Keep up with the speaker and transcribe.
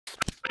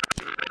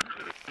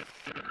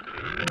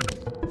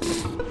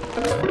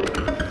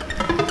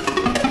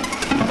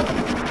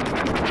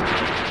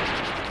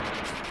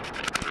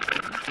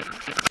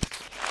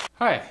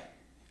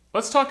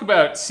Let's talk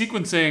about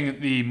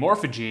sequencing the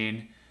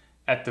Morphagene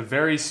at the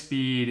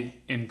varispeed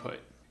input.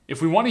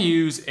 If we want to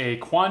use a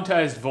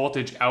quantized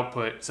voltage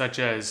output, such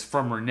as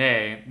from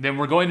Rene, then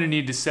we're going to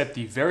need to set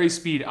the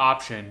varispeed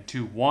option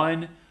to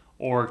 1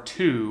 or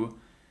 2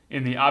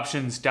 in the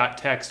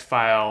options.txt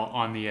file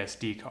on the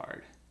SD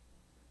card.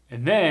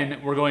 And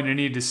then we're going to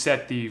need to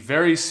set the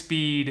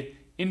varispeed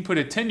input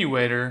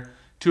attenuator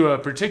to a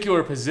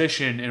particular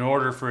position in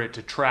order for it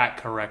to track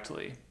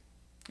correctly.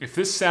 If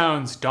this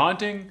sounds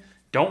daunting,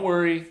 don't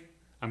worry,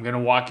 I'm going to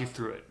walk you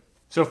through it.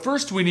 So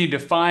first we need to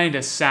find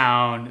a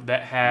sound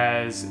that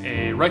has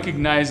a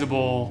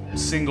recognizable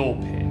single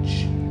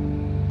pitch.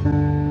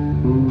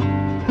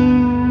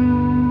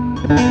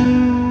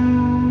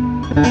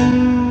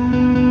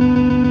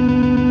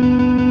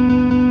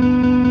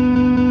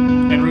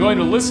 And we're going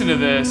to listen to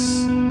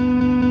this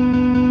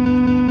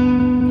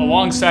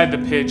alongside the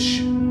pitch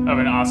of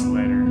an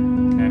oscillator,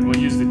 and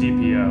we'll use the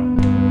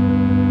DPO.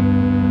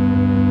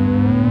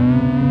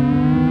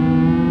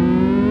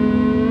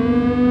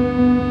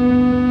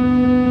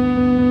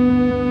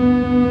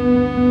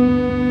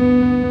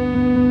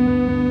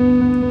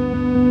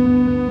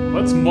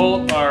 Let's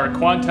molt our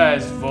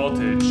quantized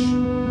voltage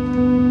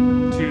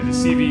to the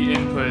CV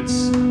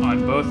inputs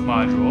on both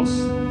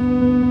modules.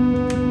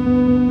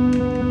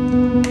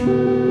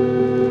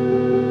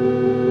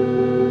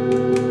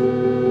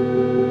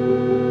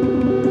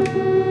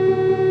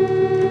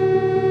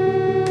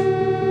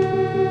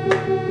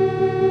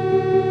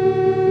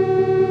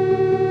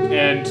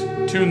 And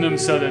tune them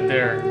so that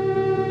they're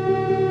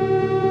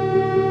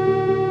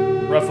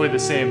roughly the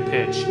same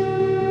pitch.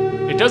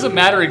 It doesn't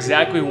matter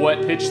exactly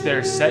what pitch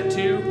they're set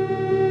to,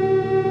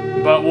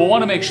 but we'll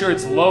want to make sure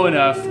it's low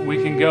enough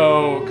we can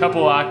go a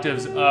couple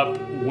octaves up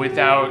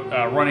without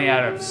running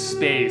out of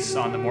space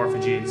on the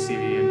Morphagene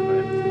CV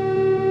input.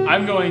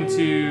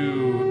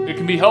 It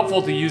can be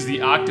helpful to use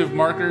the octave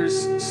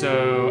markers,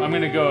 so I'm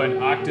going to go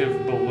an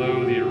octave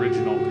below the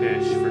original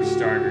pitch for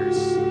starters.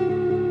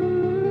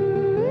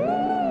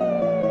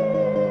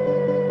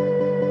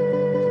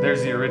 So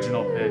there's the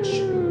original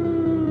pitch.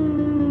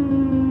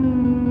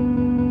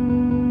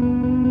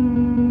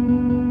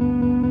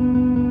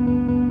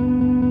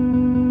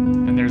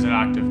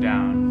 Octave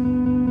down.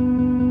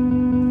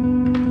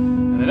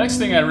 And the next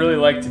thing I'd really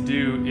like to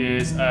do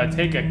is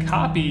take a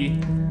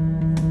copy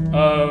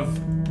of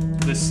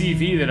the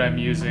CV that I'm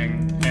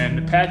using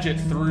and patch it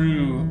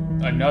through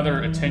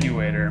another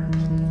attenuator.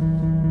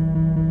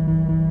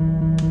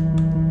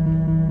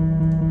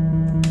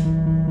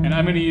 And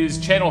I'm going to use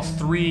channel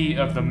 3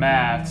 of the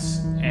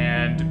maths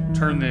and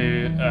turn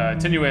the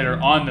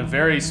attenuator on the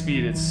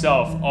varispeed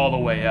itself all the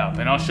way up.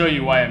 And I'll show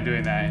you why I'm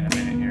doing that in a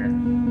minute here.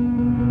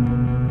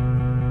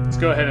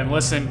 Go ahead and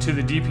listen to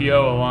the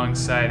DPO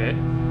alongside it.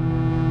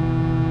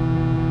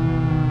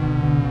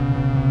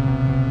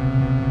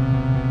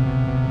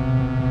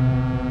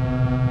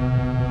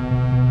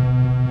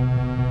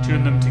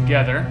 Tune them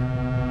together.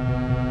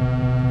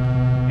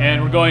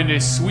 And we're going to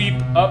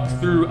sweep up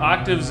through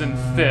octaves and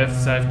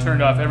fifths. I've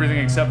turned off everything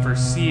except for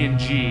C and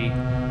G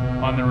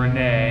on the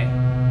Rene.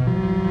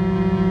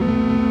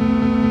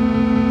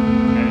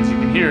 And as you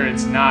can hear,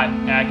 it's not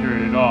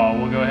accurate at all.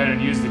 We'll go ahead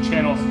and use the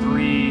channel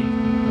 3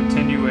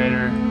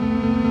 attenuator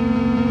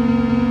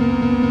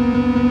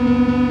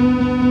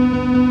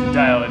to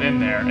dial it in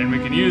there, and we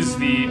can use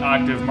the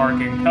octave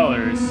marking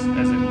colors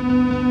as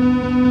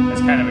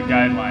kind of a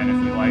guideline if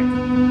we like,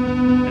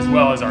 as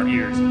well as our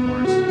ears, of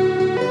course.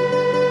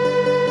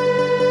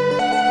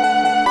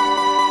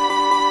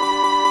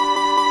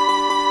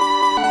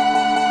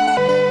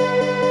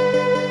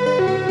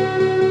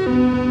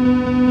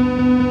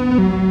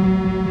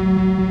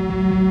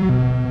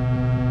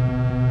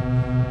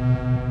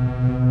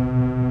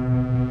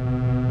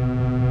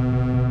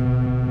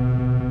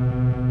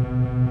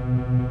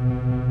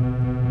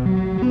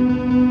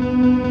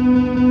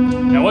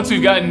 Once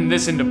we've gotten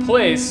this into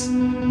place,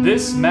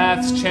 this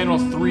maths channel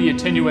 3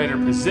 attenuator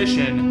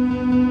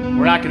position,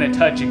 we're not going to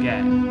touch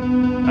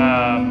again.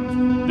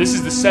 This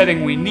is the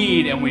setting we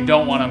need, and we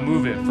don't want to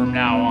move it from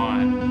now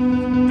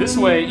on. This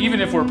way,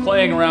 even if we're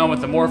playing around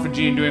with the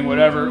Morphagene doing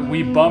whatever,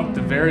 we bump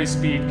the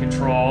varispeed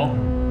control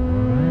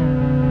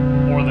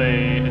or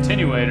the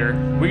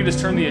attenuator, we can just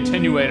turn the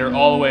attenuator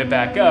all the way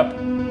back up,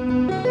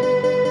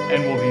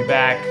 and we'll be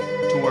back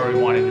to where we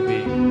want it to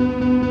be.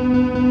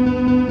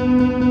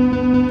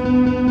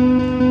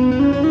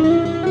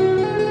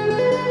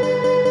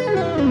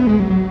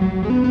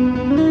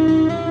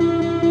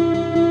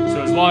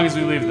 As long as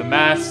we leave the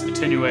maths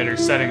attenuator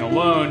setting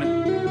alone,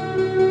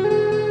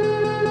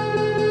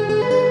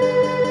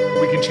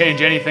 we can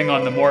change anything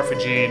on the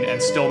Morphagene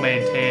and still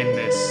maintain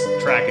this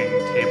tracking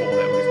table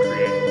that we've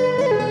created.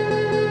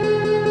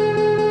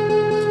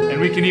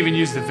 And we can even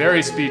use the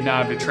varispeed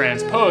knob to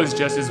transpose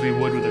just as we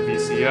would with a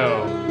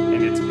VCO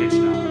and its pitch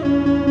knob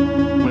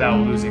without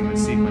losing the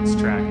sequence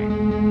tracking.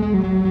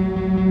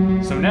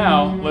 So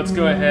now let's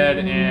go ahead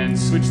and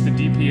switch the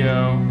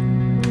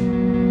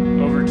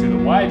DPO over to the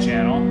Y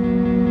channel.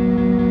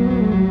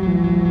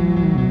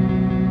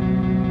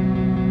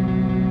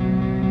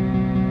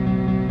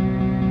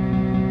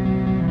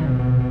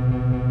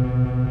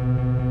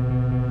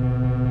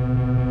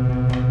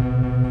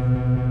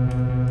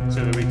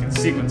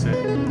 sequence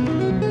it.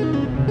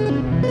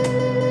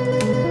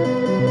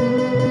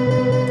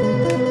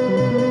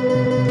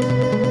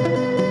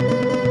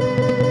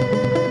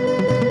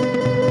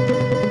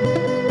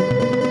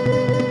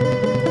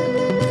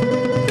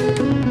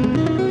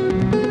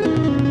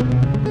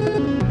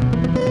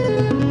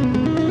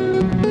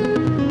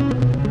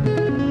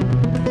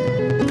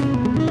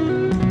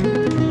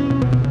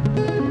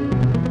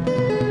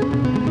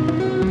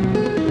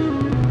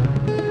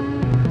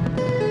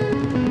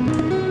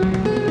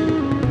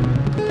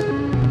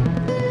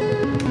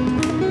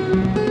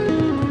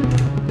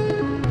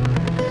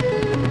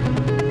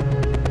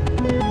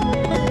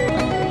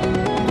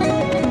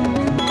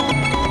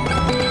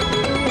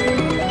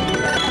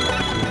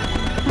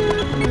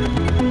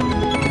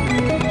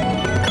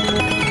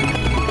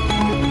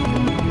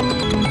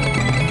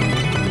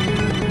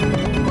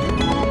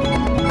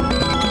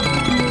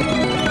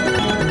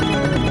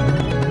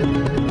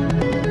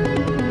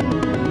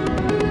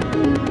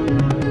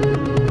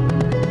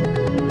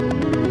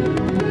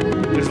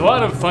 A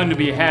lot of fun to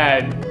be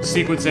had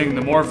sequencing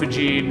the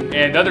Morphagene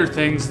and other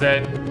things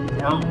that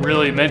aren't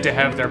really meant to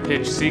have their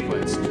pitch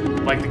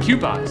sequenced, like the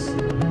coupons.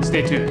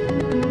 Stay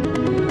tuned.